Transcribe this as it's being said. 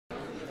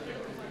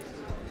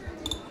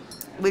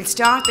We'll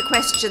start the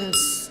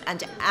questions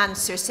and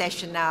answer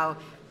session now.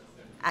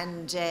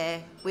 And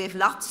we have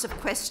lots of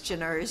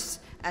questioners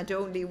and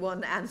only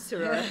one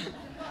answerer.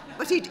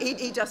 But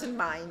he doesn't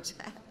mind.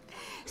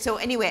 So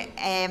anyway,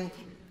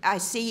 I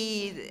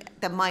see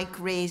the mic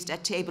raised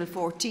at table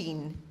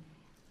 14.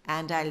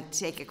 And I'll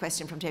take a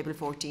question from table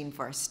 14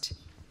 first.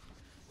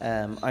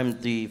 I'm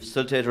the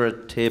facilitator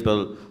at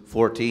table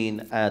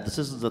 14. The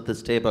citizens at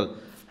this table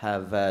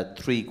have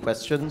 3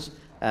 questions.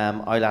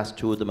 I'll ask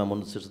 2 of them, and one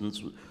of the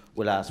citizens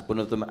will ask one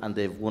of them, and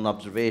they've one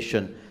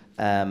observation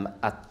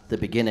at the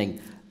beginning.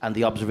 And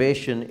the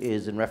observation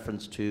is in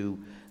reference to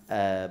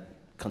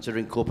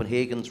considering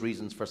Copenhagen's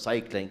reasons for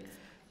cycling,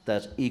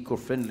 that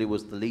eco-friendly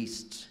was the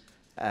least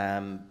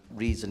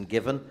reason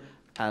given,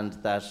 and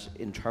that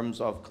in terms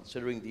of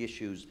considering the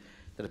issues,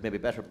 that it may be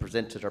better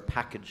presented or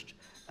packaged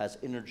as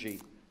energy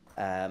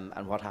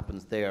and what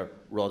happens there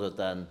rather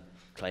than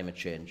climate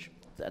change.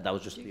 That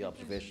was just the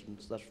observation.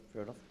 Is that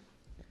fair enough?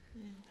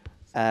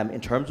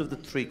 In terms of the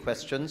 3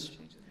 questions,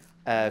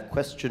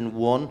 question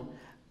 1,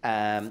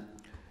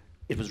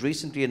 it was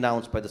recently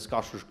announced by the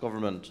Scottish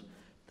Government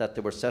that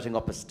they were setting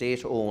up a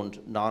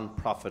state-owned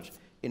non-profit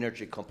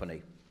energy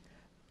company.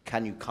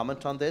 Can you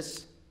comment on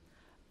this?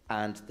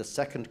 And the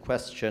second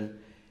question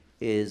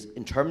is,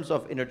 in terms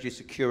of energy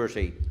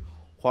security,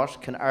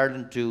 what can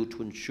Ireland do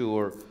to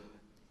ensure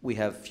we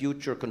have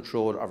future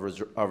control of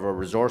our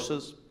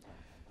resources?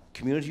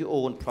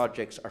 Community-owned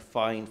projects are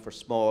fine for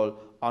small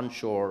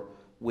onshore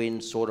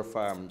wind solar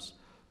farms,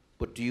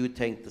 but do you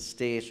think the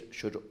state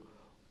should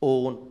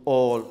own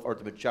all or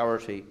the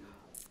majority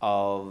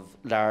of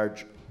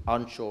large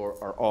onshore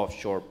or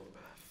offshore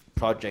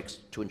projects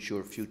to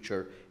ensure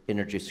future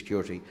energy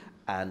security?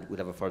 And we'll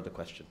have a further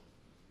question.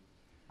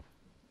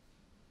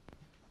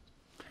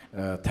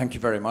 Thank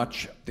you very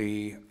much.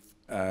 The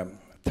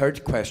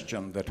third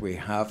question that we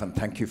have, and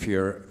thank you for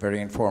your very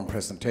informed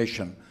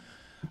presentation.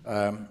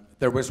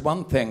 There was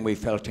one thing we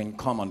felt in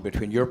common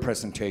between your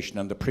presentation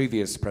and the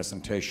previous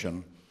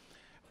presentation,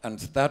 and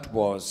that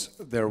was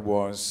there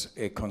was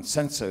a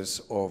consensus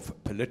of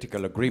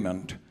political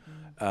agreement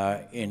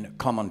in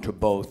common to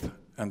both,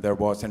 and there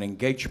was an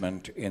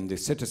engagement in the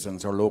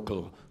citizens or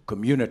local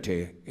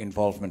community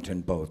involvement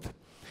in both.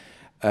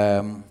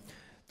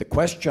 The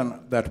question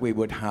that we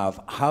would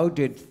have, how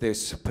did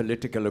this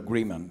political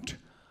agreement,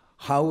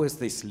 how is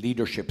this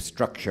leadership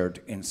structured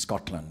in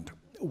Scotland?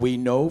 We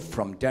know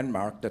from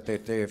Denmark that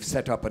they have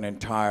set up an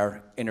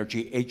entire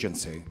energy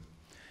agency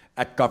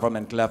at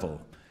government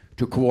level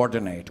to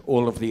coordinate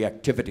all of the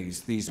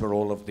activities. These were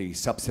all of the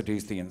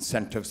subsidies, the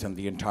incentives, and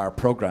the entire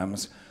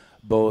programs,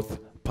 both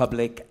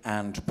public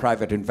and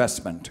private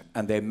investment,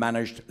 and they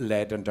managed,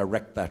 led, and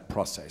direct that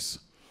process.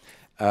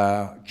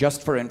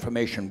 Just for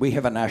information, we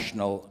have a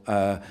national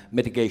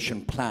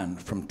mitigation plan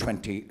from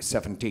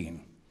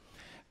 2017.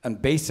 And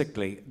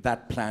basically,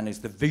 that plan is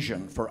the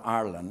vision for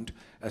Ireland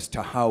as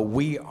to how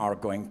we are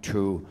going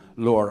to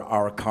lower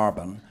our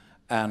carbon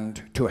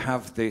and to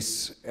have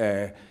this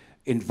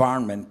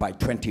environment by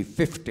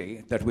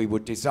 2050 that we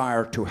would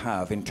desire to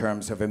have in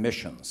terms of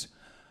emissions.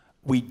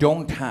 We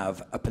don't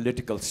have a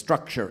political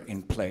structure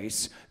in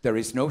place. There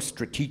is no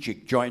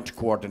strategic joint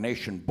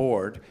coordination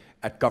board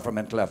at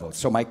government level.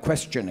 So my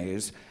question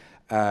is,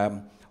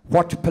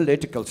 what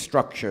political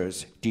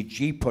structures did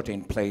you put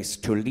in place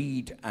to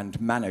lead and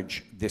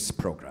manage this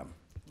program?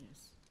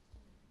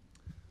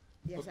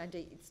 Yes,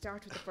 Andy,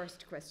 start with the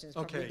first question. It's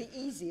probably the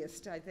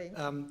easiest, I think,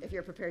 if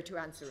you're prepared to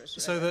answer it.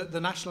 So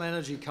the National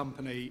Energy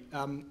Company,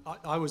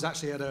 I was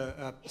actually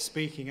at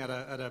speaking at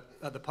the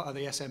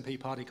SNP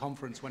party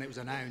conference when it was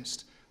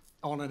announced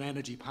on an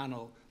energy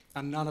panel,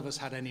 and none of us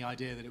had any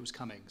idea that it was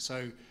coming.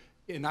 So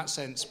in that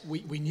sense,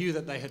 we knew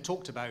that they had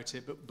talked about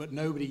it, but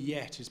nobody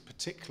yet is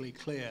particularly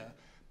clear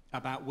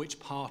about which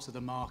part of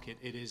the market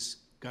it is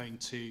going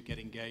to get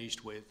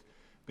engaged with,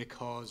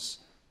 because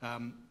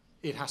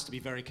it has to be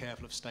very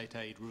careful of state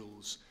aid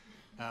rules,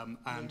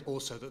 and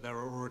also that there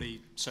are already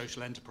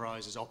social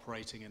enterprises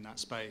operating in that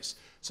space.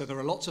 So there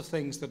are lots of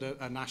things that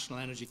a national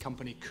energy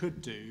company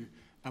could do,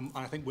 and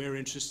I think we're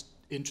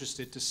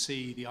interested to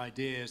see the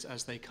ideas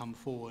as they come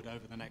forward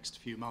over the next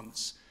few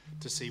months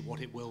to see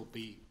what it will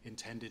be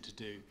intended to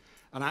do.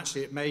 And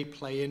actually it may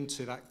play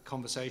into that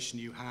conversation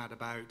you had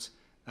about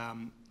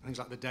things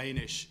like the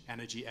Danish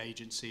Energy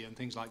Agency and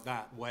things like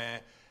that, where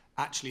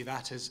actually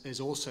that is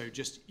also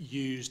just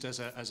used as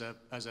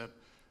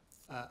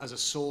a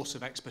source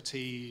of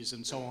expertise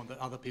and so on that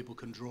other people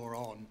can draw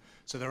on.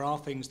 So there are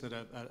things that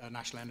a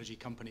national energy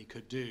company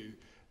could do,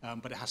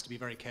 but it has to be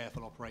very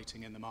careful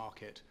operating in the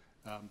market,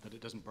 that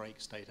it doesn't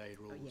break state aid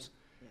rules.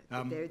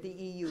 Oh, yeah. They're the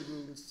EU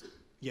rules.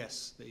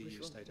 Yes, the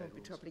EU state aid rules. Won't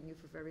be troubling you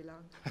for very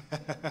long.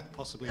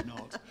 Possibly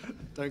not.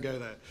 Don't go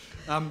there.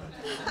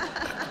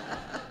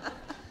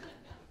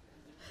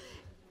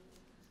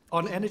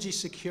 On energy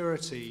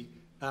security,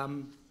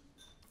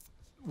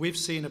 we've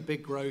seen a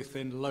big growth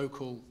in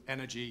local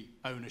energy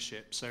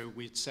ownership. So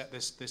we'd set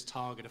this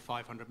target of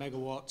 500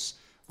 megawatts.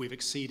 We've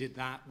exceeded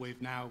that. We're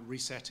now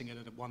resetting it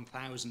at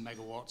 1,000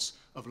 megawatts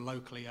of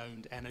locally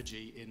owned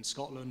energy in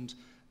Scotland.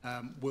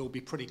 will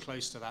be pretty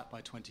close to that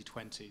by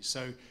 2020.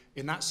 So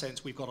in that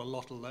sense, we've got a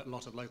lot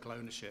of local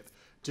ownership.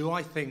 Do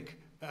I think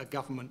a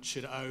government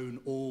should own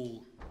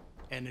all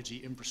energy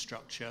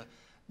infrastructure?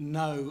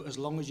 No, as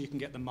long as you can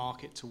get the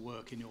market to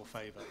work in your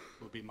favour,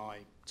 would be my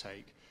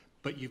take.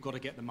 But you've got to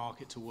get the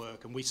market to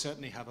work. And we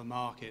certainly have a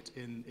market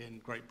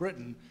in Great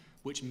Britain,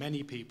 which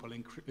many people,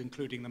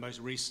 including the most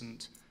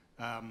recent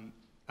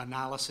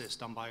analysis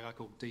done by a guy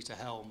called Dieter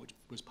Helm, which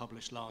was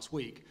published last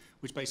week,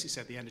 which basically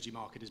said the energy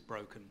market is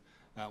broken.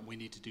 We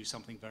need to do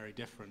something very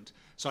different.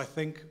 So I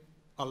think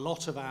a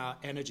lot of our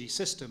energy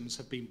systems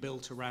have been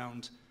built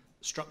around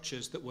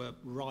structures that were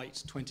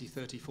right 20,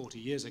 30, 40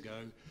 years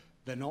ago.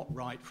 They're not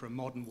right for a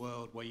modern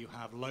world where you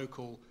have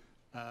local,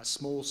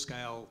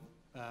 small-scale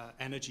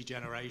energy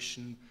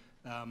generation,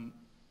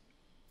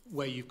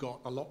 where you've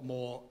got a lot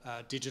more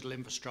digital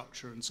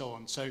infrastructure and so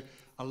on. So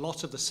a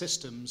lot of the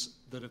systems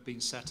that have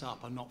been set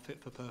up are not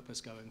fit for purpose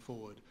going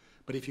forward.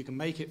 But if you can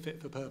make it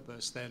fit for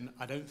purpose, then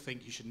I don't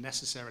think you should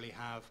necessarily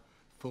have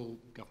full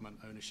government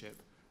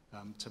ownership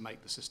to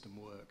make the system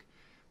work.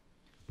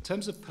 In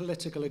terms of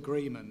political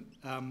agreement,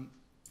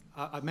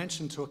 I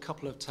mentioned to a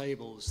couple of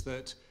tables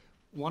that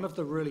one of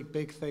the really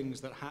big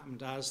things that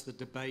happened as the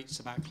debates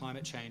about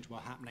climate change were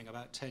happening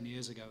about 10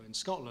 years ago in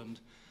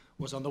Scotland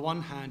was, on the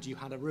one hand, you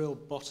had a real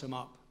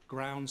bottom-up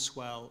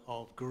groundswell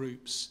of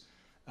groups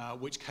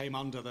which came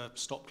under the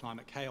Stop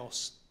Climate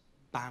Chaos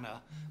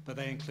banner, but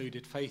they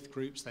included faith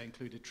groups, they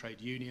included trade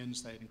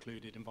unions, they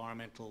included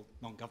environmental,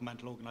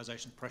 non-governmental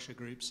organisations, pressure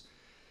groups.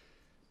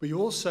 But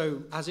you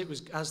also,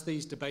 as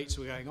these debates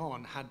were going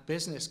on, had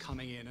business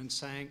coming in and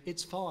saying,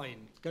 it's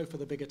fine, go for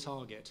the bigger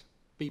target,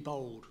 be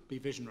bold, be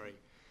visionary.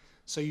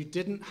 So you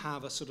didn't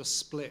have a sort of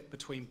split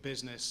between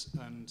business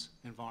and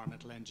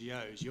environmental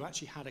NGOs. You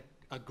actually had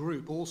a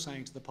group all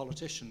saying to the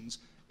politicians,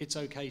 it's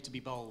okay to be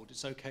bold,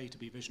 it's okay to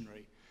be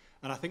visionary.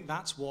 And I think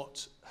that's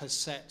what has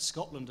set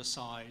Scotland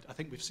aside. I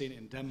think we've seen it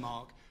in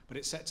Denmark, but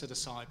it sets it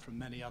aside from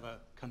many other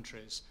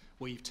countries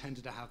where you've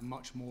tended to have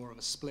much more of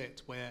a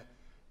split, where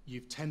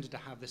you've tended to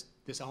have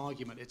this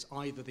argument, it's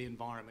either the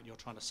environment you're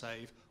trying to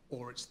save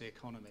or it's the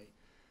economy.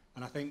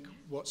 And I think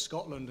what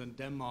Scotland and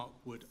Denmark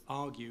would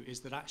argue is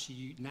that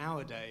actually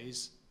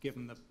nowadays,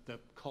 given the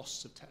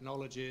costs of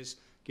technologies,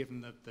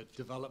 given the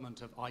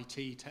development of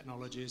IT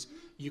technologies,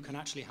 you can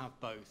actually have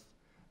both.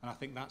 And I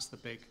think that's the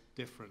big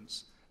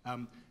difference.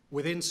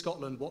 Within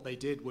Scotland, what they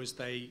did was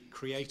they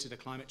created a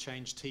climate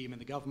change team in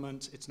the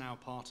government. It's now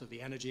part of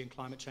the Energy and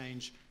Climate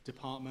Change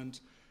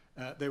Department.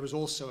 There was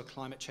also a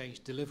Climate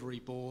Change Delivery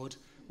Board,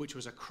 which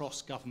was a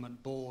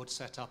cross-government board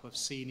set up of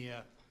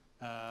senior,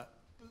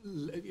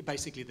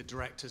 basically the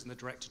directors and the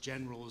director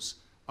generals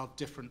of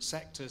different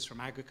sectors, from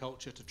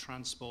agriculture to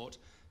transport,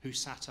 who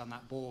sat on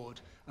that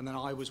board. And then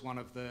I was one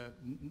of the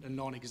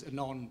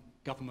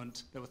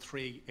non-government, there were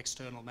 3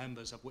 external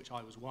members, of which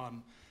I was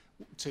one,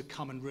 to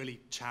come and really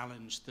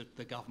challenge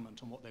the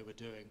government on what they were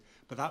doing.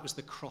 But that was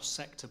the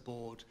cross-sector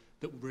board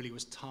that really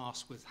was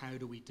tasked with how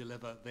do we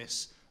deliver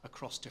this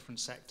across different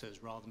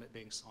sectors rather than it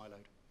being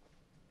siloed.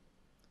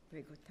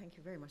 Very good, thank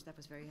you very much, that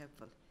was very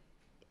helpful.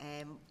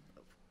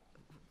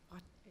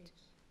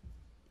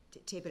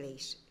 Table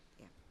 8,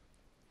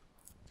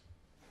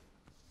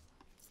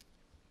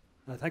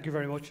 yeah. Thank you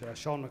very much,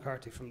 Sean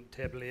McCarthy from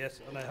Table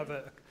 8, and I have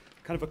a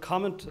kind of a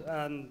comment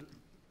and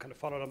kind of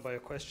followed on by a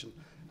question.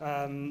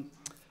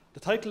 The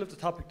title of the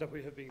topic that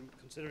we have been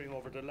considering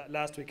over the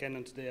last weekend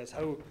and today is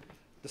how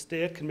the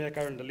state can make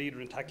Ireland a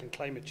leader in tackling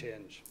climate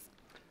change.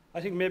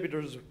 I think maybe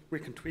we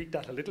can tweak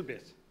that a little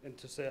bit and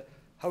to say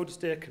how the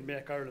state can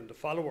make Ireland a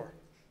follower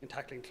in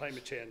tackling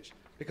climate change.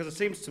 Because it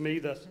seems to me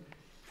that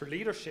for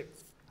leadership,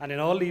 and in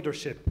all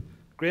leadership,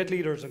 great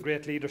leaders and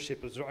great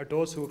leadership are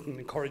those who can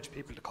encourage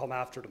people to come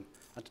after them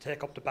and to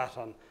take up the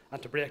baton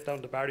and to break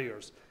down the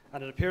barriers.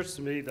 And it appears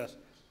to me that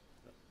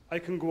I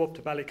can go up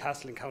to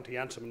Ballycastle in County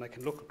Antrim and I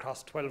can look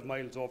across 12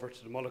 miles over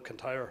to the Mullaghmore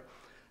Kintyre.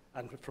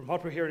 And from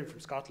what we're hearing from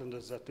Scotland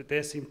is that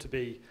they seem to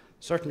be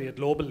certainly a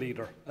global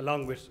leader,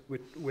 along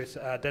with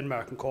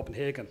Denmark and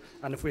Copenhagen.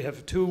 And if we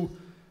have 2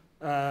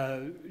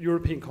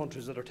 European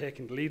countries that are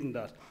taking the lead in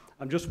that,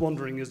 I'm just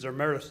wondering, is there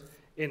merit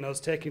in us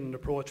taking an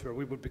approach where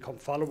we would become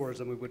followers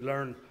and we would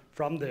learn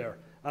from there?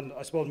 And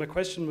I suppose my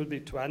question would be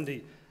to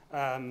Andy,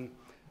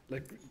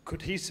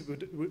 would he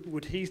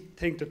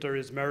think that there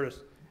is merit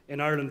in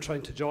Ireland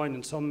trying to join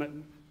in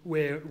some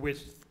way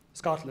with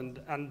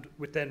Scotland and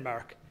with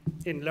Denmark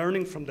in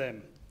learning from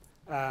them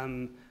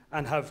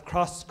and have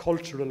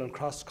cross-cultural and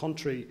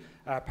cross-country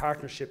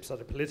partnerships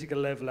at a political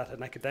level, at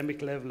an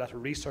academic level, at a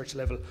research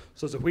level,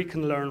 so that we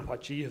can learn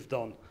what ye have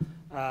done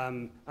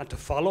and to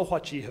follow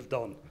what ye have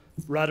done,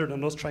 rather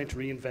than us trying to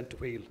reinvent the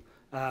wheel.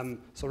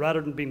 So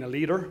rather than being a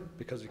leader,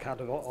 because we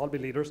can't all be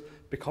leaders,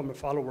 become a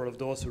follower of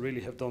those who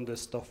really have done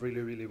this stuff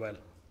really, really well.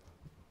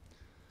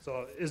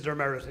 So is there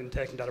merit in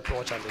taking that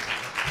approach, Andy?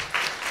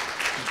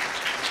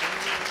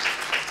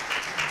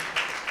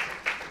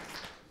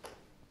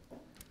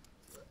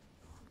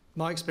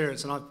 My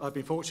experience, and I've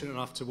been fortunate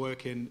enough to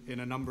work in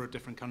a number of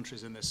different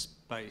countries in this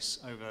space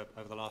over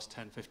the last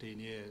 10, 15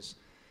 years,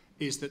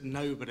 is that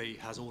nobody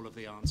has all of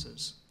the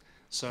answers.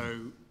 So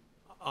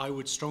I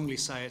would strongly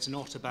say it's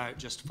not about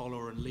just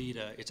follower and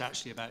leader, it's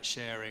actually about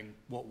sharing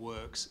what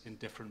works in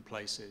different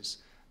places.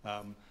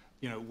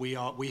 You know,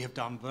 we have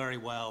done very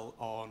well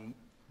on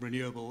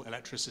renewable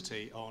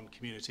electricity, on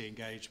community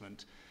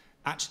engagement.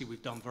 Actually,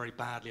 we've done very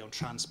badly on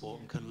transport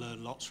and can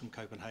learn lots from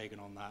Copenhagen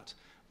on that.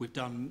 We've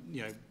done,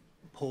 you know,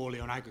 poorly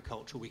on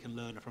agriculture, we can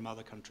learn from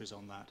other countries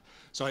on that.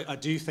 So I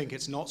do think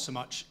it's not so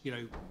much, you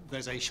know,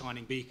 there's a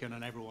shining beacon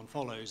and everyone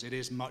follows. It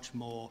is much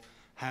more,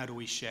 how do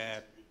we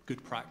share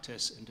good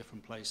practice in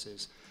different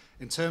places?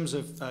 In terms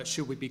of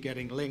should we be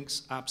getting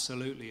links,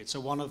 absolutely. So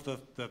one of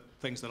the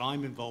things that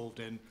I'm involved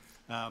in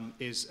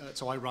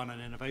so I run an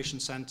innovation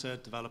centre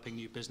developing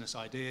new business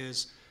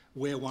ideas.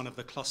 We're one of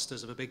the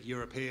clusters of a big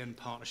European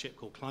partnership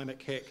called Climate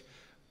Kick.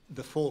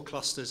 The 4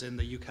 clusters in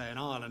the UK and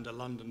Ireland are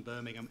London,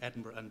 Birmingham,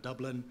 Edinburgh and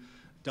Dublin.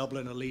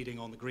 Dublin are leading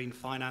on the green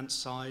finance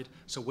side,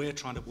 so we're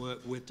trying to work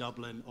with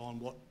Dublin on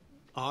what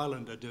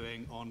Ireland are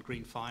doing on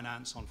green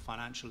finance, on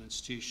financial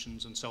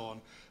institutions and so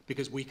on,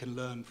 because we can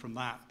learn from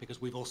that,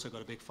 because we've also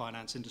got a big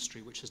finance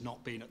industry which has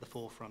not been at the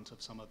forefront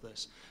of some of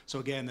this. So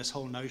again, this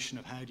whole notion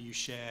of how do you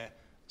share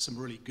some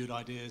really good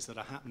ideas that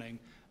are happening,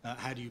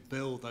 how do you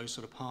build those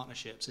sort of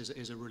partnerships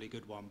is a really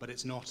good one, but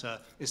it's not a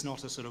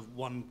sort of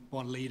one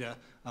leader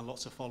and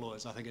lots of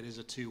followers. I think it is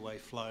a two-way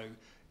flow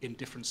in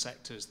different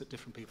sectors that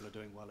different people are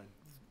doing well in.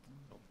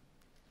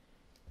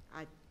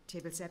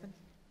 Table 7.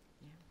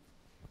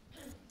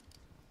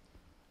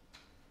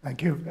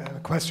 Thank you. A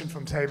question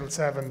from Table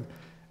 7.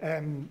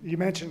 You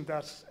mentioned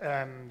that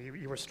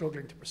you were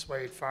struggling to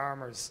persuade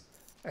farmers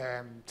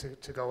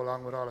to go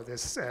along with all of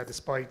this,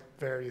 despite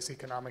various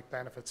economic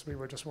benefits. We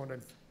were just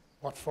wondering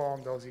what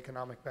form those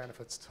economic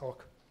benefits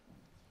took.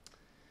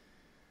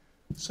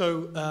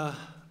 So,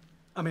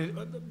 I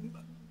mean,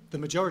 the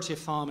majority of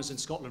farmers in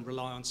Scotland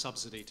rely on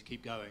subsidy to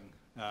keep going.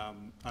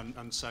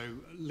 And so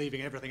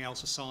leaving everything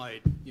else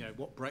aside, you know,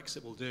 what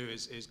Brexit will do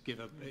is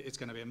it's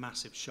going to be a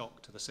massive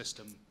shock to the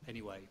system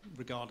anyway,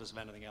 regardless of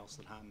anything else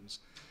that happens.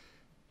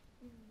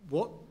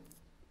 What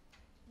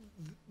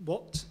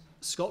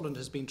Scotland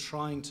has been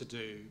trying to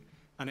do,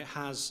 and it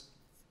has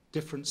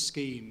different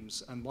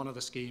schemes, and one of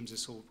the schemes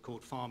is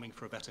called Farming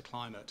for a Better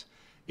Climate,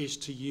 is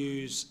to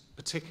use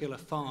particular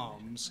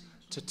farms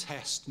to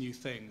test new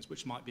things,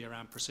 which might be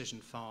around precision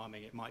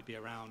farming, it might be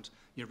around,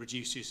 you know,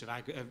 reduced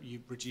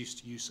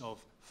use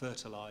of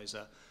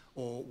fertilizer,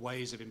 or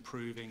ways of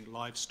improving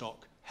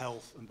livestock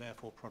health and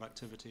therefore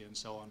productivity and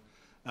so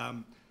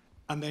on.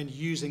 And then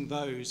using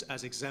those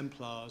as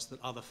exemplars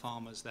that other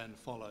farmers then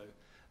follow.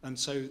 And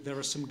so there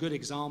are some good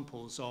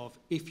examples of,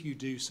 if you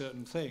do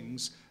certain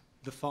things,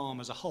 the farm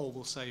as a whole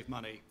will save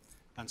money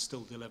and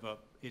still deliver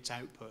its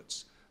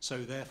outputs.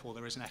 So therefore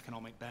there is an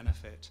economic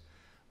benefit.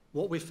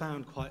 What we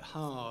found quite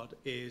hard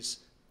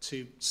is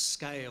to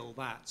scale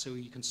that, so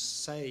you can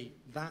say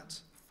that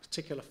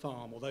particular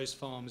farm or those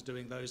farms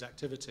doing those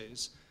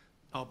activities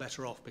are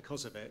better off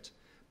because of it.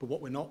 But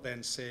what we're not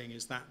then seeing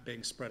is that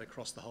being spread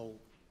across the whole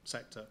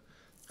sector.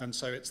 And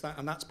so it's that,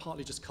 and that's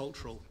partly just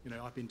cultural. You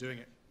know, I've been doing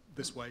it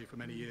this way for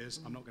many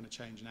years. I'm not going to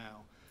change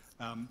now.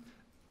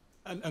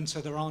 And so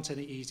there aren't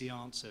any easy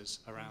answers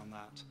around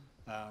that.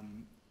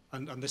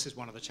 And this is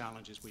one of the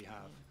challenges we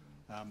have.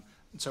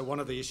 So one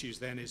of the issues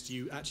then is, do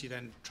you actually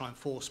then try and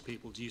force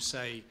people? Do you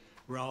say,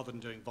 rather than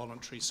doing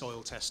voluntary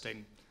soil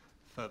testing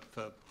for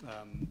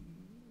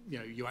you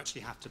know, you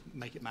actually have to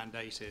make it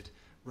mandated,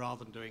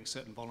 rather than doing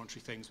certain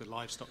voluntary things with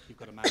livestock, you've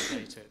got to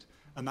mandate it.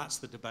 And that's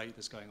the debate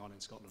that's going on in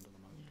Scotland at the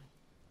moment.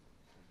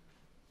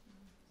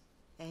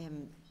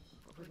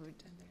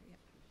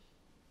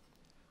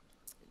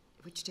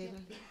 Which table?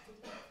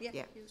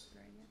 Yeah.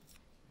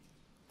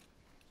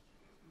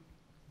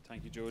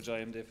 Thank you, George. I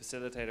am the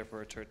facilitator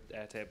for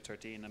Table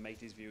 13 and make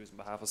these views on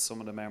behalf of some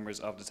of the members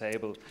of the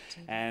table.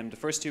 The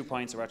first 2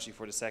 points are actually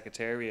for the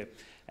Secretariat.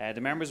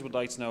 The members would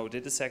like to know,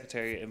 did the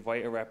Secretariat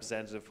invite a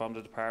representative from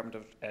the Department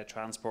of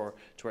Transport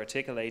to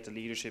articulate the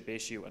leadership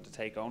issue and to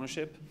take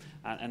ownership?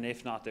 And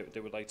if not,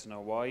 they would like to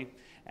know why.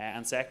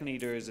 And secondly,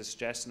 there is a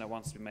suggestion that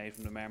wants to be made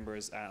from the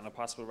members and a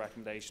possible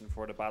recommendation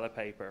for the ballot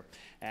paper,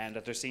 and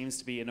that there seems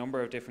to be a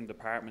number of different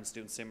departments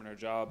doing similar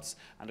jobs,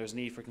 and there's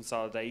need for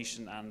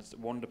consolidation and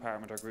one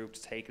department or group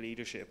to take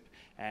leadership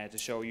to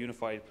show a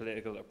unified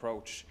political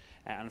approach.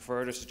 And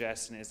further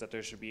suggestion is that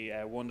there should be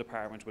one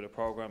department with a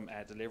programme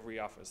delivery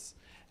office.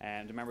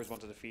 And the members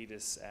wanted to feed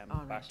this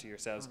back to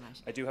yourselves.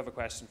 Right. I do have a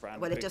question for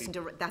Andy. Well, it doesn't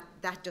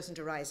that doesn't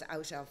arise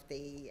out of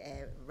the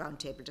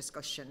roundtable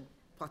discussion,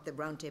 what the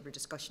roundtable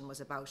discussion was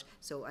about.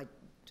 So I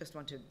just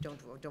want to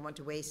don't want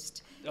to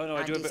waste. Oh no,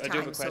 I do have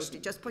a question. So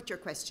just put your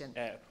question.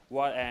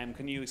 What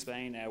can you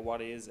explain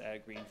what is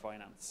green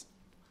finance?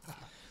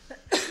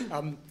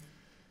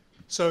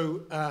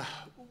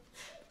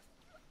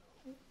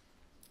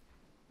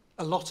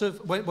 A lot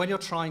of, when you're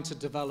trying to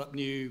develop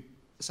new,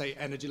 say,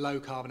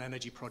 low carbon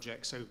energy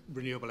projects, so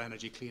renewable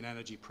energy, clean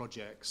energy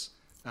projects,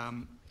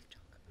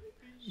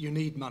 you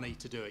need money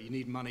to do it. You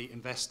need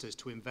investors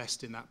to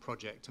invest in that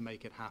project to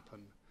make it happen.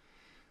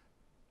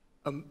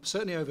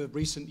 Certainly over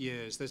recent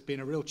years, there's been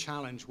a real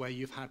challenge where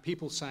you've had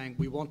people saying,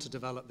 we want to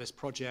develop this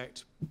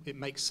project, it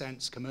makes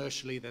sense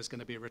commercially, there's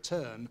going to be a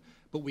return,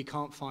 but we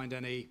can't find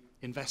any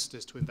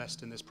investors to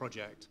invest in this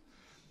project.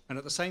 And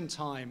at the same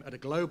time, at a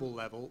global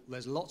level,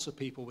 there's lots of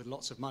people with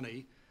lots of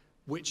money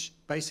which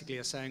basically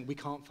are saying we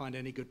can't find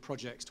any good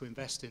projects to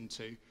invest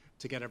into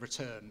to get a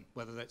return,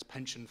 whether that's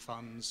pension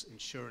funds,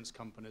 insurance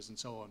companies, and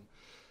so on.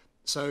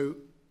 So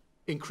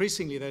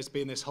increasingly, there's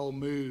been this whole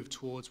move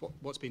towards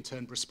what's been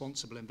termed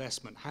responsible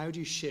investment. How do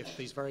you shift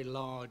these very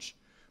large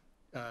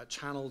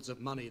channels of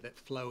money that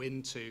flow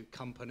into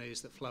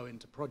companies, that flow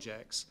into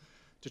projects,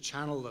 to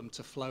channel them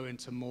to flow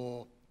into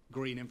more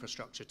green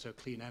infrastructure, to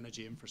clean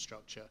energy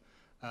infrastructure?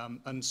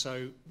 And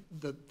so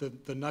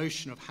the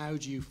notion of how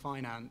do you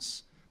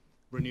finance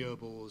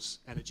renewables,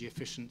 energy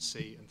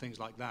efficiency, and things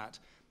like that,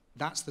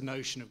 that's the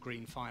notion of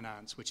green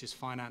finance, which is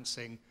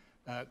financing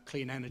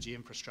clean energy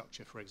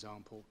infrastructure, for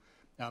example.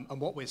 And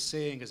what we're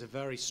seeing is a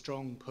very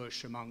strong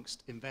push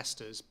amongst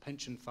investors,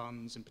 pension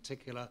funds in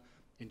particular,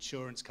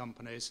 insurance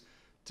companies,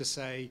 to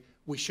say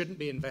we shouldn't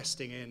be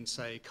investing in,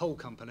 say, coal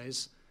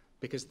companies,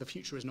 because the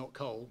future is not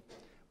coal.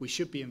 We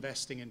should be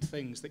investing in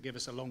things that give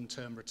us a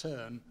long-term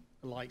return,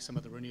 like some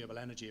of the renewable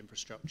energy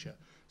infrastructure.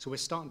 So we're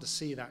starting to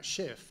see that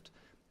shift.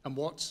 And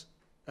what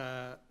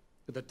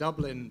the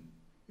Dublin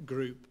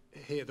group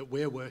here that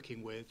we're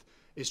working with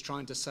is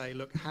trying to say,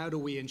 look, how do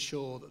we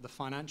ensure that the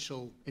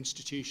financial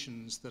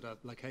institutions that are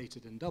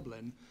located in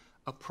Dublin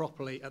are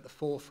properly at the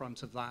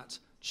forefront of that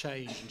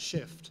change and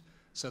shift,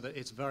 so that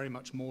it's very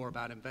much more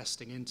about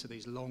investing into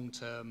these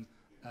long-term,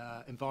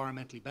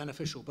 environmentally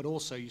beneficial, but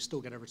also you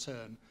still get a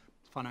return,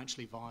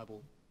 financially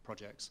viable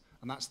projects.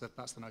 And that's the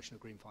notion of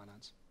green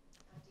finance.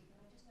 Andy, can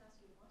I just ask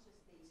you, what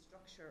is the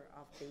structure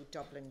of the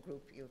Dublin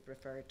group you've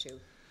referred to?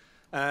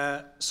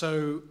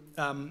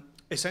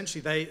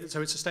 Essentially,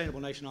 so it's Sustainable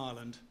Nation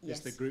Ireland Yes.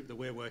 is the group that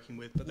we're working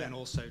with, but then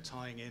also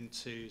tying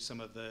into some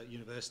of the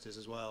universities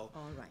as well.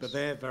 All right. But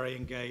they're very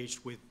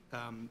engaged with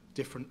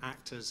different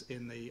actors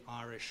in the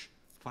Irish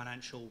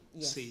financial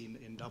Yes. scene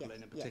in Dublin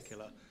Yes. in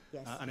particular.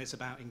 Yes. And it's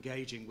about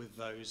engaging with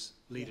those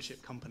leadership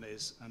Yes.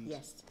 companies and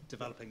Yes.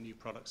 developing new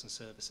products and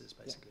services,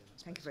 basically.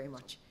 Yeah. Thank you very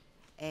much.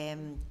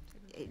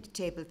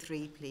 Table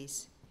 3,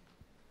 please.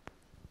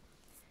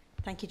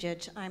 Thank you,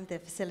 Judge. I'm the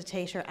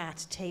facilitator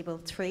at Table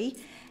 3.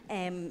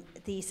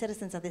 The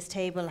citizens at this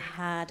table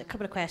had a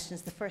couple of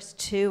questions. The first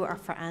two are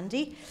for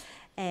Andy.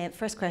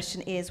 First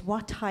question is,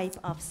 what type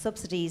of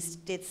subsidies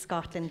did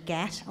Scotland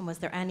get, and was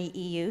there any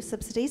EU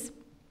subsidies?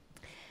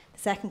 The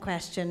second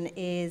question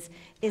is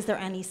there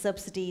any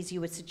subsidies you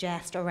would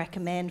suggest or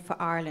recommend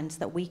for Ireland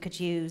that we could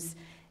use,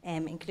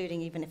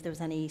 including even if there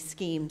was any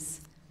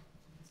schemes?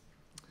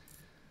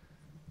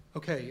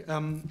 Okay.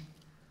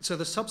 So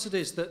the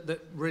subsidies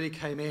that really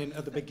came in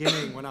at the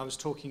beginning when I was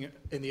talking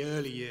in the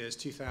early years,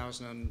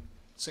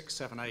 2006,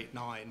 7, 8,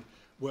 9,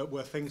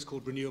 were things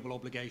called renewable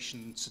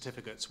obligation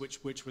certificates,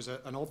 which was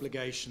an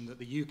obligation that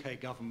the UK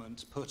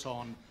government put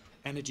on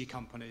energy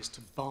companies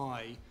to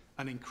buy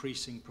an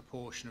increasing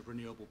proportion of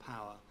renewable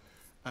power.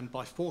 And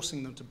by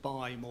forcing them to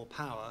buy more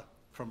power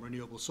from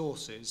renewable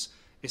sources,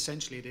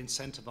 essentially it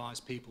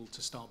incentivized people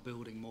to start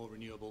building more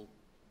renewable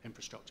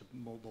infrastructure,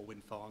 more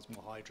wind farms,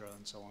 more hydro,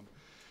 and so on.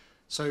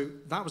 So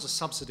that was a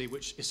subsidy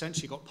which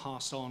essentially got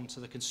passed on to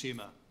the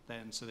consumer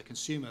then. So the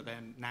consumer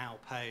then now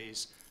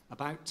pays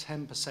about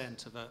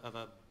 10%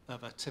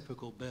 of a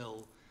typical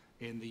bill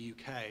in the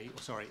UK,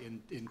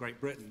 in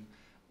Great Britain,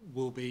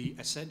 will be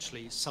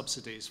essentially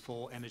subsidies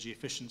for energy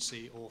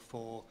efficiency or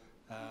for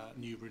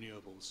new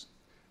renewables,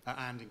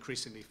 and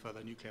increasingly for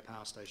the nuclear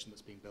power station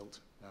that's being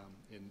built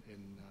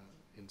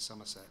in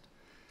Somerset.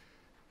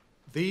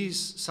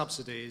 These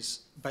subsidies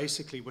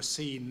basically were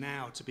seen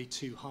now to be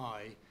too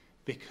high,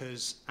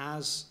 because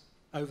as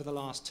over the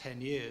last 10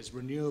 years,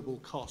 renewable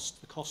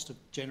cost, the cost of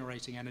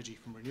generating energy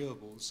from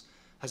renewables,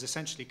 has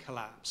essentially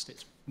collapsed.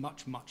 It's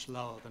much, much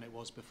lower than it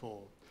was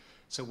before.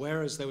 So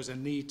whereas there was a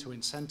need to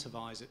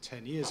incentivize it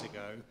 10 years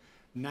ago,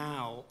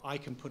 now I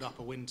can put up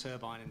a wind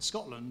turbine in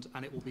Scotland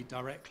and it will be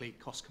directly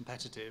cost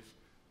competitive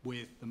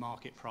with the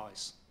market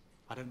price.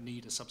 I don't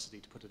need a subsidy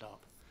to put it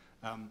up.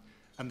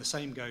 And the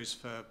same goes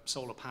for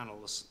solar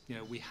panels. You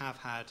know, we have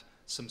had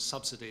some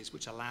subsidies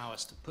which allow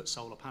us to put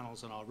solar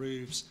panels on our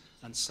roofs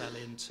and sell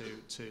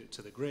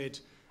into the grid.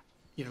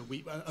 You know,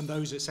 and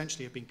those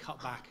essentially have been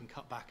cut back and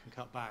cut back and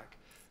cut back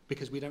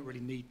because we don't really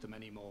need them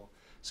anymore.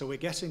 So we're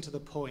getting to the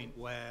point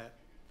where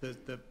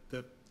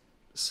the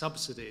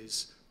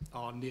subsidies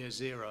are near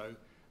zero,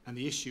 and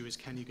the issue is,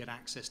 can you get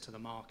access to the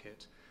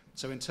market?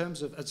 So in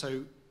terms of,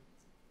 so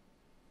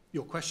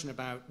your question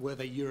about were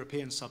they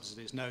European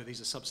subsidies? No,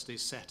 these are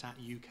subsidies set at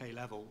UK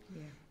level.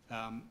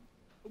 Yeah.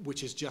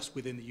 Which is just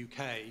within the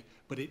UK,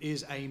 but it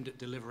is aimed at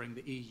delivering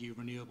the EU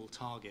renewable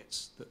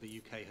targets that the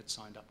UK had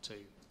signed up to.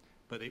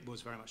 But it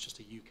was very much just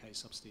a UK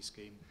subsidy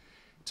scheme.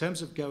 In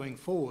terms of going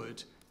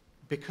forward,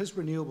 because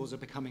renewables are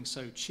becoming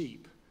so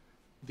cheap,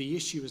 the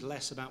issue is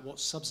less about what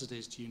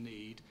subsidies do you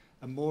need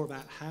and more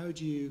about how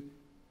do you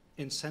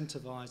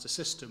incentivize a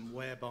system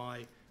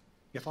whereby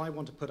if I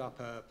want to put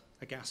up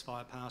a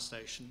gas-fired power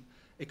station,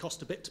 it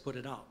costs a bit to put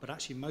it up, but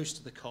actually most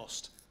of the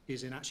cost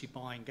is in actually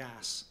buying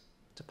gas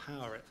to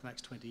power it for the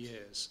next 20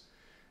 years.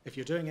 If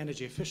you're doing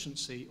energy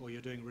efficiency or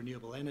you're doing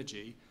renewable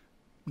energy,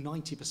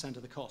 90%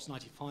 of the cost,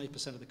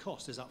 95% of the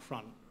cost is up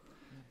front.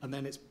 And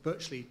then it's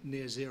virtually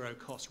near zero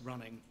cost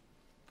running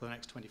for the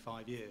next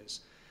 25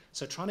 years.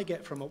 So trying to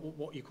get from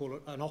what you call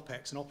an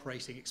OPEX, an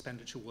operating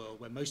expenditure world,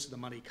 where most of the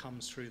money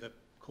comes through the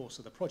course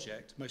of the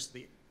project, most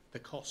of the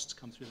costs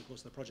come through the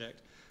course of the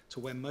project, to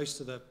where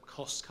most of the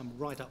costs come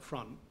right up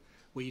front,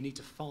 where you need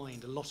to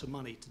find a lot of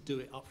money to do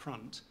it up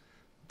front,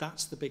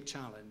 that's the big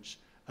challenge.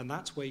 And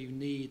that's where you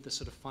need the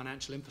sort of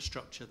financial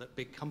infrastructure that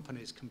big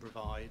companies can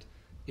provide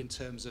in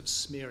terms of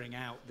smearing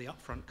out the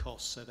upfront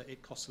costs so that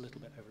it costs a little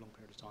bit over a long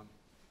period of time.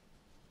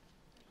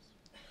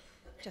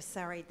 Just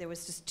sorry, there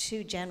was just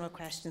two general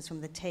questions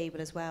from the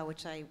table as well,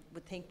 which I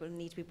would think will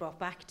need to be brought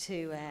back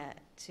to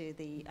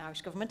the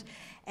Irish government.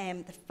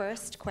 The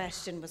first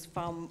question was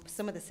from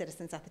some of the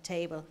citizens at the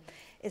table.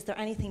 Is there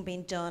anything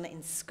being done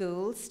in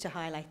schools to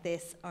highlight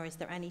this, or is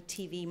there any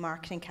TV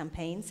marketing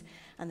campaigns?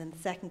 And then the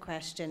second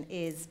question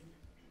is,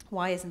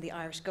 why isn't the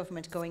Irish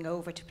government going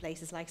over to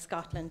places like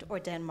Scotland or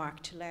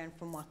Denmark to learn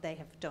from what they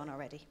have done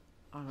already?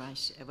 All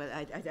right. Well,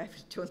 I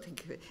don't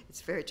think it's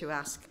fair to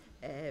ask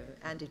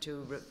Andy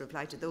to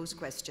reply to those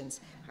questions.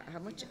 How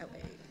much?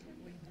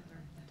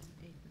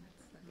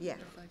 Yeah.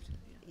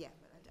 Yeah.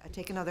 I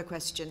take another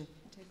question.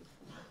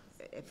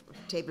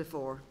 Table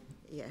 4.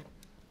 Yeah.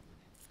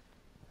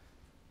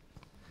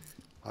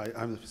 Hi,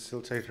 I'm the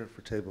facilitator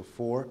for Table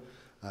 4.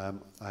 I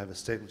have a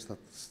statement that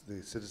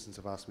the citizens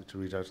have asked me to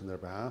read out on their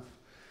behalf.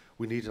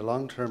 We need a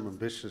long-term,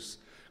 ambitious,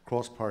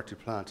 cross-party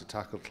plan to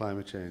tackle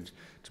climate change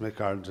to make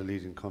Ireland a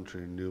leading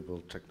country in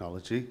renewable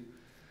technology.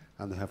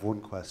 And they have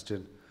one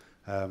question.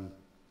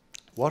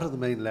 What are the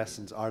main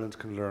lessons Ireland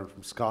can learn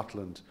from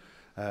Scotland,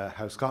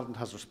 how Scotland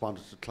has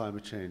responded to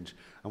climate change,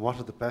 and what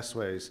are the best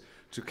ways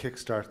to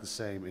kickstart the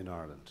same in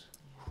Ireland?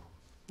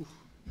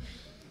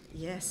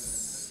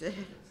 Yes.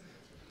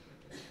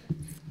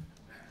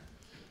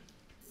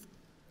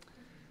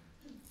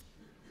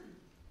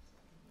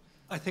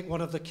 I think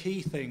one of the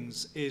key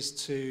things is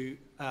to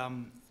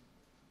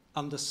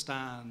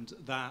understand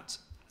that,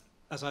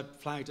 as I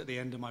flagged at the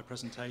end of my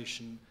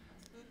presentation,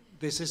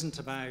 this isn't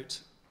about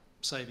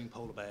saving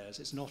polar bears.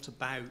 It's not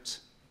about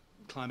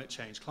climate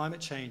change.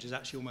 Climate change is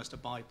actually almost a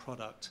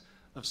byproduct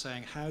of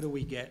saying, how do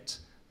we get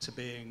to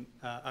being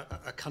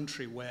a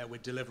country where we're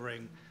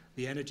delivering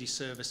the energy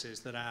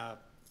services that our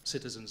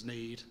citizens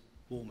need,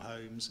 warm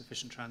homes,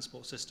 efficient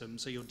transport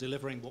systems, so you're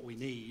delivering what we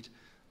need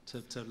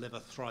to live a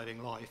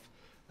thriving life.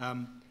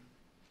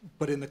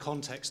 But in the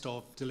context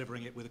of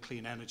delivering it with a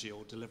clean energy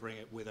or delivering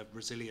it with a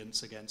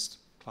resilience against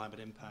climate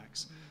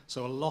impacts.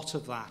 So a lot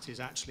of that is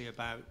actually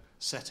about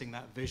setting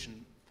that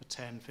vision for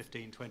 10,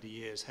 15, 20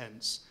 years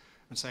hence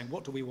and saying,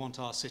 what do we want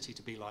our city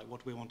to be like?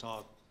 What do we want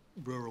our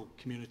rural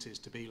communities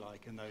to be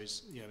like in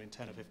those, in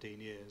 10 or 15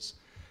 years?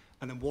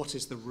 And then what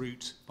is the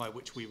route by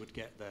which we would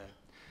get there?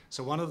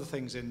 So one of the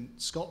things in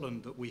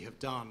Scotland that we have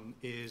done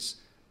is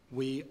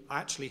we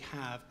actually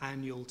have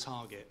annual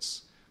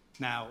targets.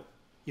 Now,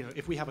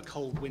 if we have a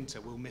cold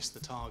winter, we'll miss the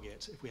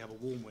target. If we have a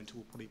warm winter,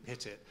 we'll probably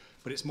hit it.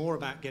 But it's more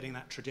about getting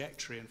that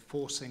trajectory and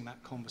forcing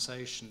that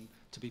conversation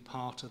to be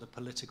part of the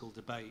political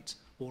debate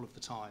all of the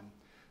time.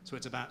 So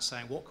it's about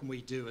saying, what can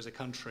we do as a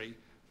country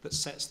that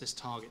sets this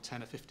target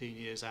 10 or 15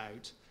 years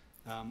out?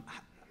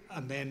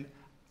 And then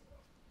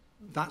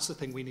that's the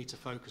thing we need to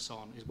focus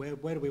on, is where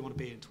do we want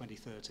to be in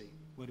 2030?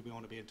 Where do we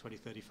want to be in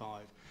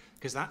 2035?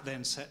 Because that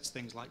then sets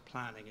things like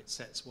planning. It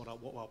sets what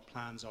our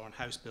plans are on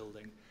house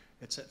building.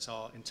 It sets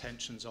our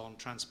intentions on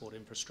transport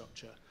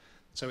infrastructure.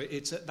 So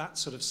it's at that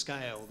sort of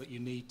scale that you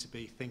need to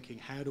be thinking,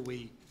 how do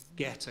we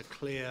get a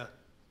clear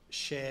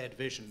shared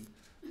vision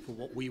for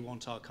what we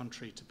want our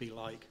country to be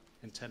like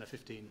in 10 or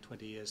 15,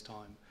 20 years'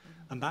 time?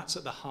 And that's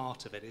at the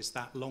heart of it, is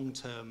that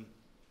long-term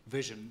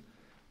vision,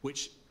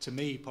 which to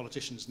me,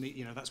 politicians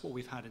need, that's what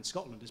we've had in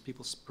Scotland, is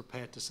people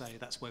prepared to say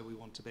that's where we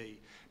want to be.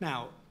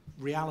 Now,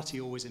 reality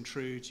always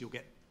intrudes, you'll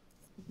get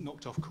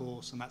knocked off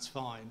course, and that's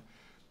fine.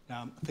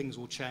 Things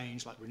will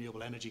change, like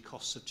renewable energy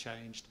costs have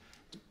changed,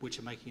 which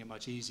are making it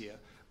much easier.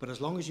 But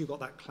as long as you've got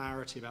that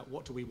clarity about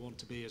what do we want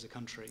to be as a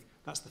country,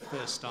 that's the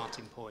first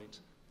starting point.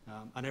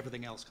 And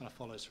everything else kind of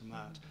follows from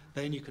that.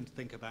 Then you can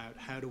think about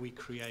how do we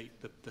create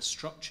the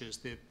structures,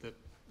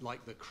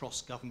 like the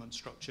cross-government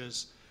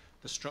structures,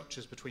 the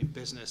structures between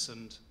business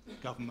and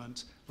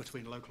government,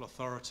 between local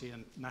authority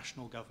and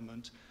national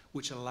government,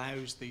 which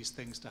allows these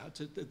things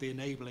the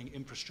enabling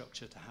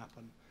infrastructure to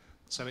happen.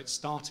 So it's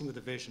starting with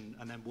a vision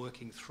and then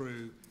working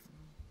through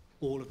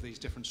all of these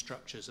different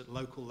structures at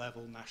local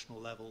level,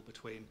 national level,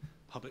 between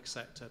public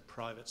sector,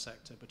 private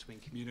sector, between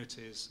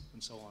communities,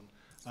 and so on.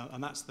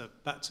 And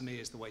that to me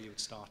is the way you would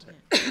start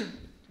it.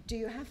 Do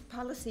you have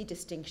policy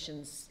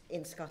distinctions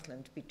in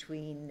Scotland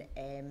between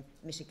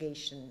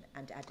mitigation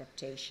and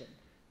adaptation?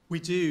 We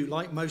do.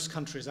 Like most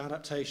countries,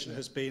 adaptation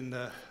has been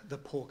the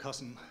poor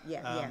cousin.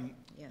 Yeah.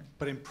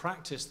 But in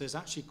practice, there's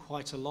actually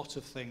quite a lot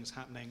of things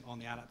happening on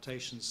the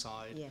adaptation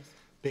side. Yes.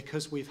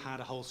 because we've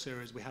had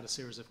we had a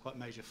series of quite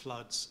major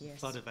flood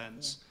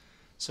events. Yeah.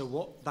 So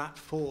what that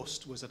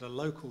forced was at a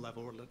local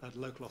level, at a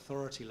local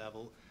authority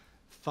level,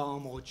 far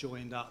more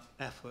joined up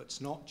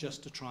efforts, not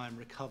just to try and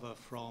recover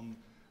from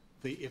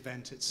the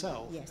event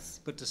itself,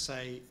 Yes. but to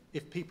say,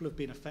 if people have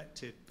been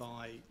affected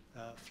by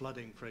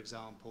flooding, for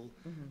example,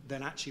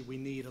 then actually we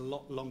need a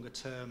lot longer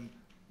term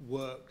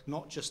work,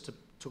 not just to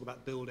talk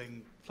about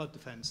building flood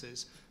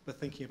defences, but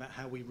thinking about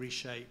how we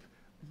reshape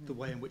the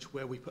way in which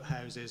where we put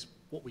houses,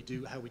 what we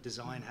do, how we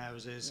design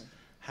houses,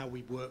 how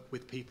we work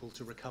with people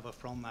to recover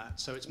from that.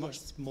 So it's much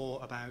more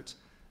about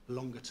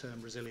longer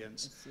term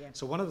resilience.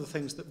 So one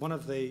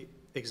of the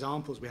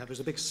examples we had was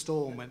a big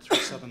storm went through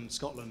southern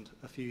Scotland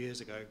a few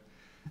years ago.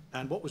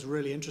 And what was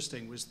really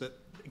interesting was that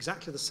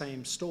exactly the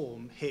same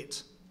storm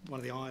hit one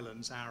of the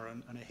islands,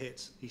 Arran, and it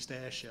hit East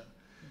Ayrshire.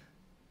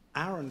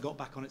 Arran got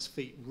back on its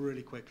feet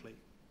really quickly.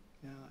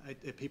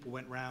 People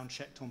went round,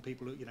 checked on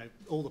people,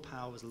 all the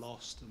power was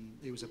lost, and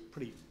it was a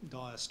pretty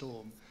dire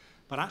storm.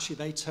 But actually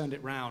they turned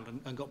it round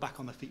and got back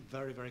on their feet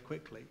very, very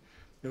quickly.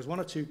 There was one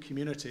or two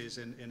communities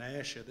in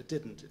Ayrshire that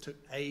didn't. It took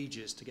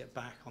ages to get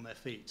back on their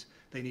feet.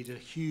 They needed a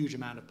huge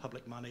amount of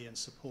public money and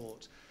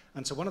support.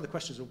 And so one of the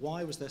questions was,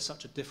 why was there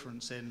such a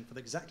difference for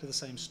exactly the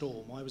same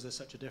storm? Why was there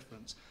such a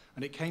difference?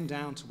 And it came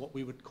down to what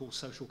we would call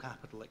social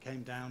capital. It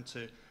came down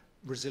to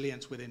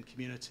resilience within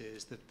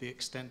communities, the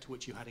extent to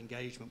which you had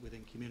engagement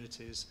within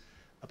communities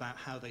about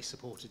how they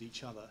supported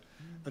each other.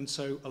 And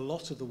so a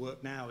lot of the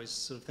work now is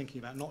sort of thinking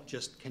about not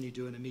just can you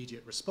do an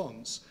immediate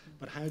response,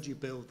 but how do you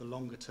build the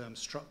longer term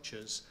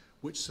structures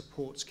which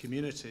supports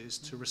communities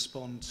to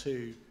respond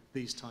to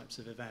these types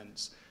of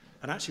events.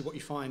 And actually what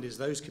you find is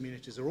those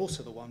communities are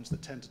also the ones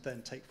that tend to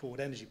then take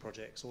forward energy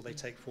projects, or they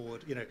take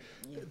forward,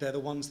 they're the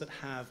ones that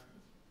have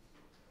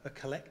a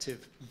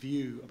collective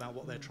view about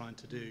what they're trying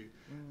to do.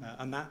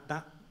 And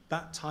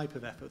that type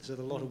of effort, there's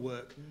a lot of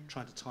work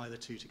trying to tie the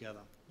two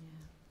together.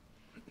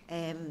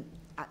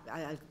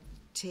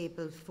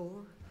 Table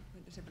 4?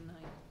 Table 9.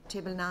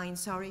 Table 9,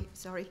 sorry.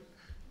 What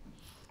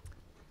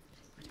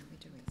are we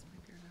doing?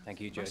 Thank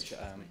you, Judge.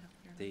 I'm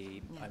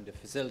the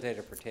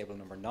facilitator for table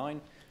number 9,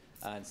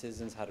 and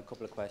citizens had a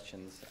couple of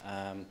questions.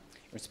 In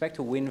respect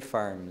to wind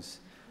farms,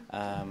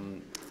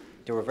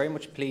 they were very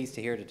much pleased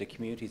to hear that the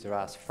communities are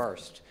asked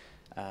first,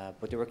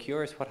 but they were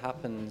curious what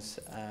happens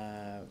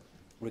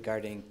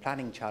regarding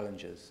planning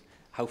challenges.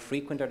 How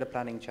frequent are the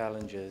planning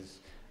challenges,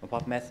 and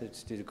what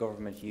methods do the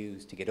government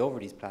use to get over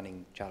these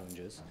planning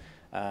challenges?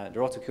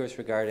 They're also curious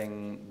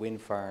regarding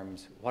wind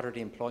farms. What are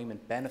the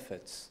employment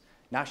benefits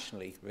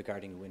nationally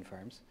regarding wind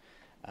farms?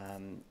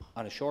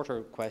 On a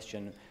shorter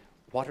question,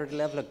 what are the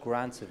level of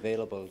grants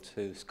available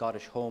to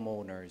Scottish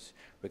homeowners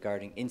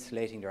regarding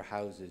insulating their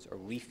houses or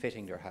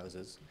refitting their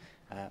houses?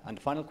 And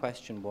the final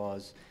question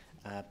was,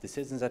 the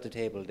citizens at the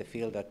table, they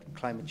feel that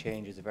climate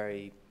change is a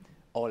very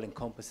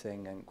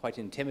all-encompassing and quite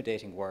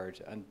intimidating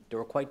word, and they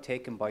were quite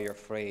taken by your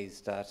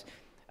phrase that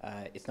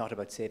it's not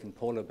about saving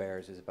polar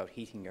bears, it's about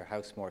heating your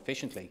house more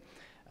efficiently.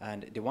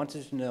 And they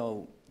wanted to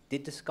know,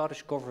 did the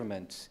Scottish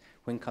Government,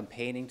 when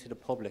campaigning to the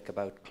public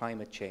about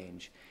climate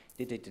change,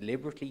 did they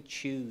deliberately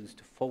choose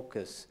to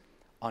focus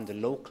on the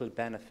local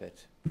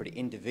benefit for the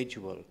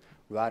individual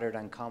rather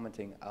than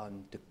commenting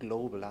on the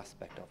global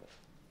aspect of it?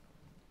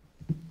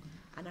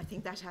 And I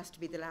think that has to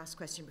be the last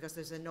question, because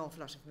there's an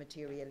awful lot of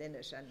material in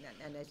it,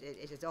 and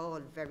it is all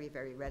very,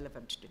 very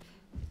relevant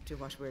to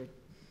what we're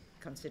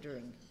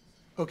considering.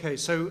 Okay,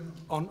 so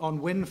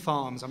on wind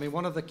farms, I mean,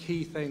 one of the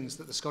key things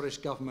that the Scottish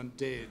Government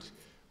did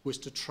was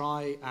to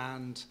try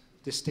and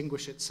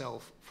distinguish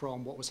itself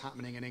from what was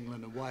happening in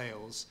England and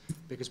Wales,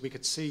 because we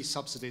could see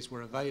subsidies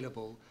were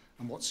available.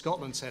 And what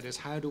Scotland said is,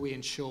 how do we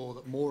ensure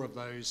that more of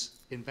those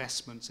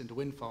investments into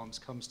wind farms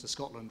comes to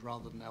Scotland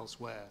rather than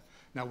elsewhere?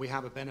 Now, we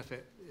have a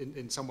benefit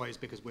in some ways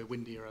because we're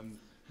windier and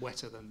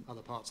wetter than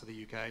other parts of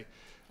the UK.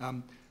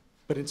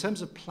 But in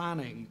terms of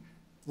planning,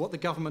 what the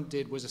government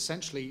did was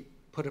essentially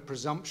put a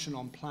presumption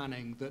on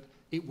planning that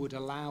it would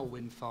allow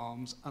wind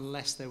farms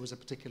unless there was a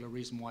particular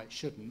reason why it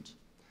shouldn't,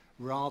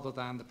 rather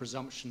than the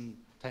presumption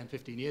 10,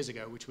 15 years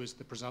ago, which was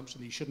the presumption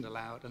that you shouldn't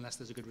allow it unless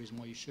there's a good reason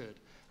why you should.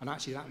 And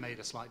actually that made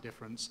a slight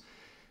difference.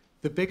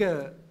 The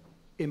bigger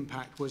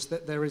impact was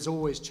that there is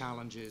always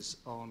challenges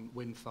on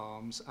wind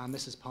farms, and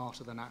this is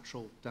part of the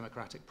natural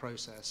democratic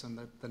process, and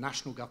the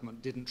national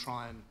government didn't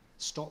try and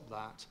stop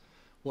that.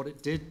 What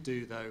it did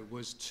do, though,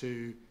 was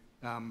to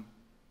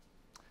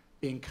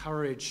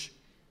encourage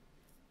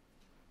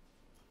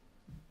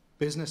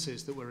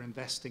businesses that were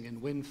investing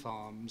in wind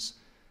farms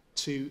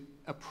to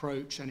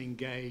approach and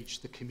engage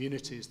the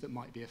communities that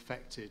might be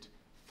affected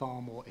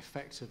far more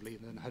effectively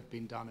than had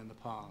been done in the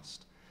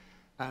past.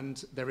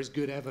 And there is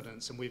good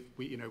evidence, and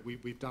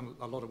we've done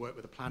a lot of work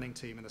with the planning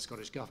team in the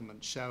Scottish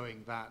Government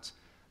showing that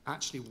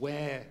actually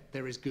where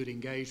there is good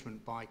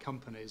engagement by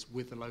companies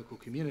with the local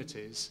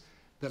communities,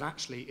 that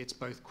actually it's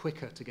both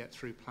quicker to get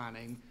through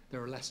planning,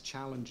 there are less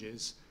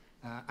challenges,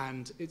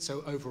 and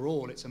so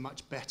overall it's a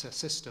much better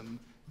system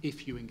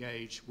if you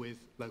engage with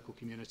local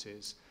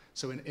communities.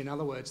 So in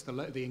other words,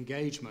 the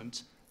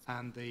engagement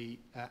and the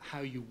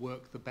how you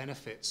work the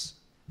benefits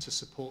to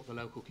support the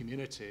local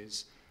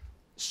communities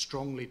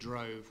strongly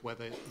drove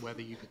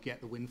whether you could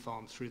get the wind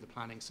farm through the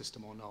planning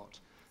system or not.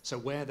 So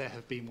where there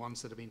have been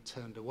ones that have been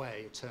turned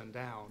away, turned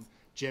down,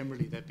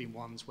 generally there have been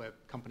ones where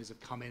companies have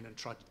come in and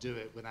tried to do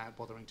it without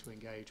bothering to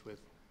engage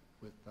with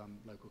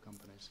local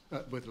companies,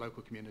 with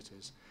local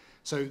communities.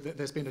 So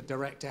there's been a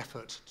direct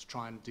effort to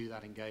try and do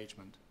that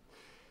engagement.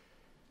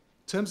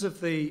 In terms of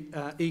the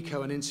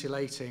eco and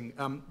insulating,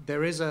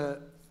 there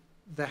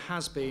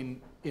has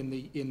been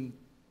in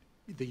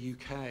the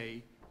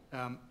UK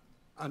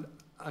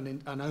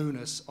an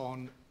onus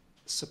on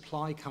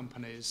supply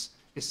companies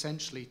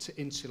essentially to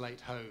insulate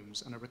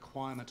homes, and a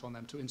requirement on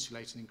them to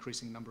insulate an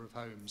increasing number of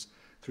homes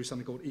through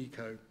something called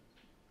eco.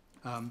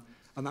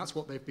 And that's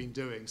what they've been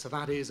doing. So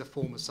that is a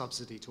form of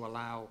subsidy to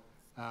allow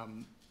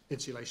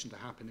insulation to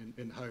happen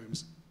in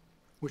homes,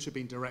 which have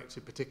been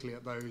directed particularly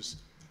at those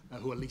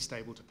who are least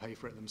able to pay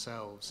for it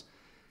themselves.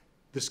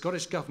 The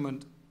Scottish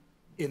Government,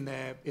 in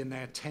their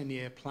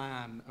 10-year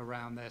plan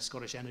around their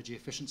Scottish Energy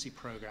Efficiency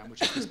Programme,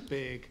 which is this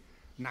big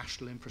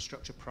national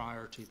infrastructure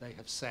priority they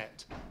have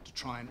set to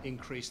try and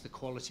increase the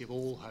quality of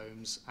all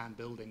homes and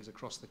buildings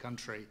across the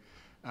country,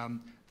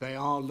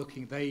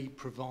 they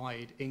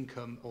provide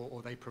income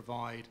or they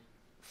provide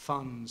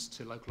funds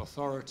to local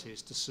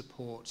authorities to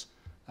support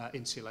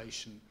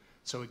insulation.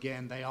 So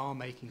again, they are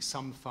making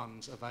some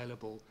funds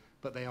available,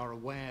 but they are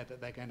aware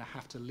that they're going to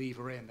have to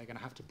lever in, they're going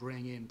to have to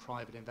bring in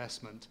private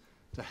investment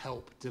to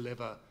help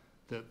deliver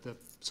the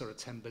sort of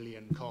 10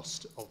 billion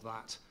cost of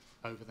that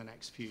over the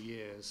next few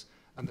years.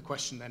 And the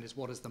question then is,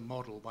 what is the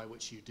model by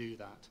which you do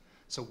that?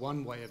 So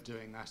one way of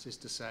doing that is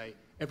to say,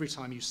 every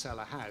time you sell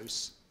a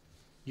house,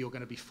 you're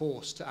going to be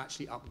forced to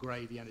actually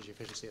upgrade the energy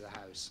efficiency of the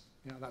house.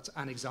 You know, that's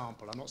an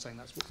example. I'm not saying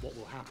that's what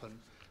will happen,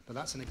 but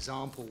that's an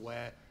example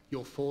where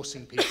you're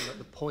forcing people at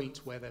the point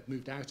where they've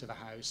moved out of a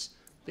house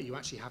that you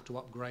actually have to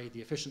upgrade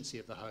the efficiency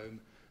of the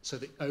home, so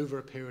that over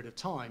a period of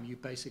time you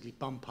basically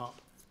bump up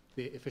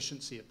the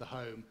efficiency of the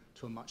home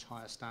to a much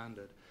higher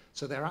standard.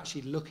 So they're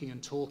actually looking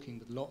and talking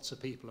with lots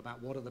of people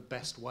about what are the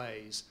best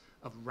ways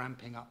of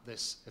ramping up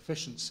this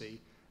efficiency,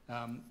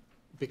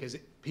 because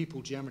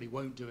people generally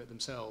won't do it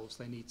themselves.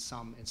 They need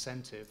some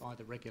incentive,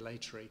 either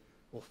regulatory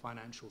or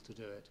financial, to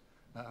do it.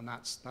 And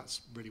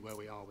that's really where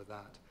we are with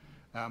that.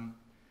 In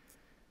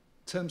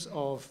terms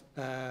of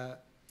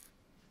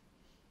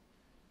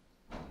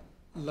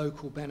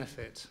local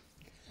benefit,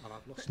 and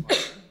I've lost my...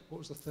 What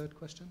was the third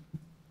question?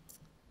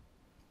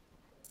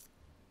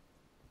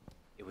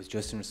 It was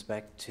just in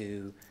respect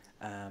to,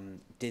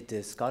 did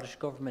the Scottish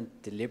Government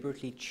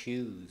deliberately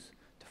choose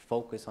to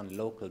focus on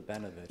local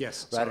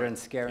benefit rather than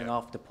scaring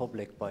off the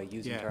public by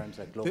using terms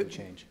like global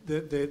change?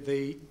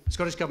 The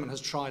Scottish Government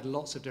has tried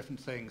lots of different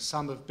things.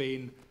 Some have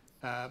been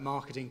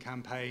marketing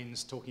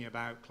campaigns talking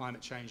about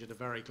climate change at a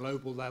very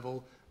global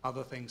level.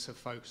 Other things have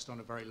focused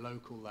on a very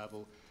local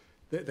level.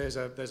 There's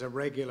a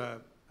regular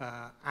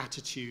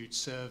attitude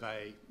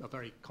survey, a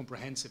very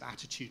comprehensive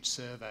attitude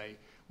survey,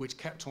 which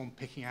kept on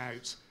picking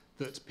out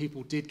that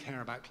people did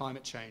care about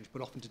climate change,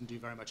 but often didn't do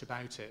very much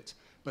about it.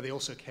 But they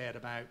also cared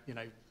about,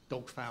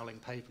 dog fouling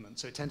pavement.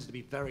 So it tended to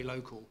be very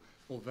local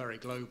or very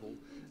global.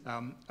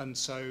 And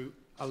so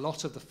a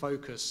lot of the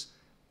focus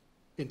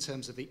in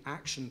terms of the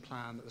action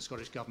plan that the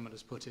Scottish Government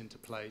has put into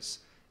place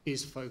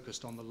is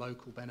focused on the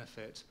local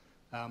benefit.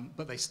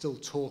 But they still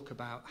talk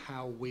about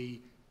how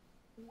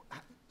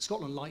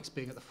Scotland likes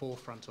being at the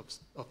forefront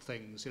of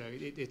things.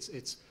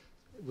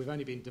 We've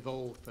only been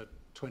devolved for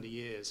 20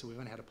 years, so we've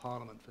only had a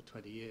parliament for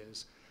 20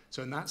 years.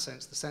 So in that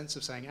sense, the sense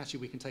of saying, actually,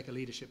 we can take a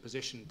leadership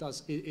position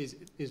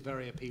is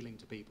very appealing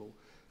to people.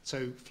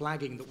 So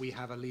flagging that we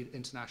have an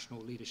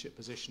international leadership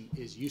position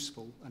is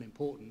useful and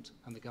important,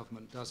 and the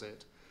government does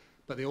it.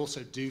 But they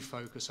also do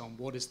focus on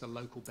what is the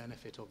local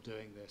benefit of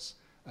doing this.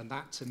 And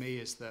that, to me,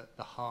 is the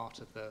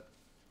heart of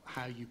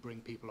how you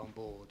bring people on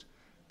board,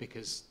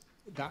 because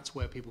that's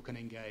where people can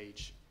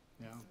engage.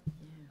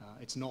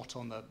 It's not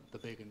on the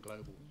big and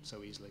global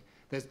so easily.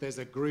 There's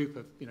a group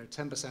of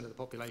 10% of the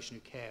population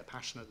who care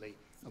passionately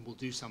and will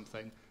do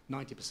something.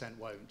 90%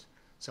 won't.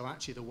 So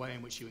actually, the way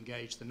in which you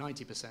engage the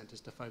 90%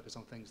 is to focus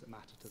on things that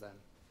matter to them.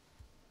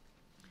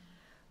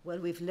 Well,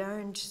 we've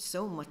learned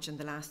so much in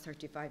the last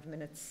 35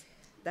 minutes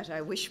that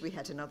I wish we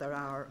had another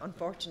hour.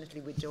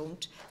 Unfortunately, we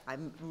don't.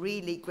 I'm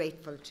really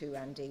grateful to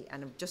Andy,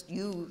 and just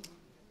you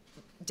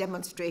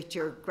demonstrate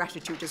your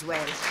gratitude as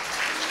well.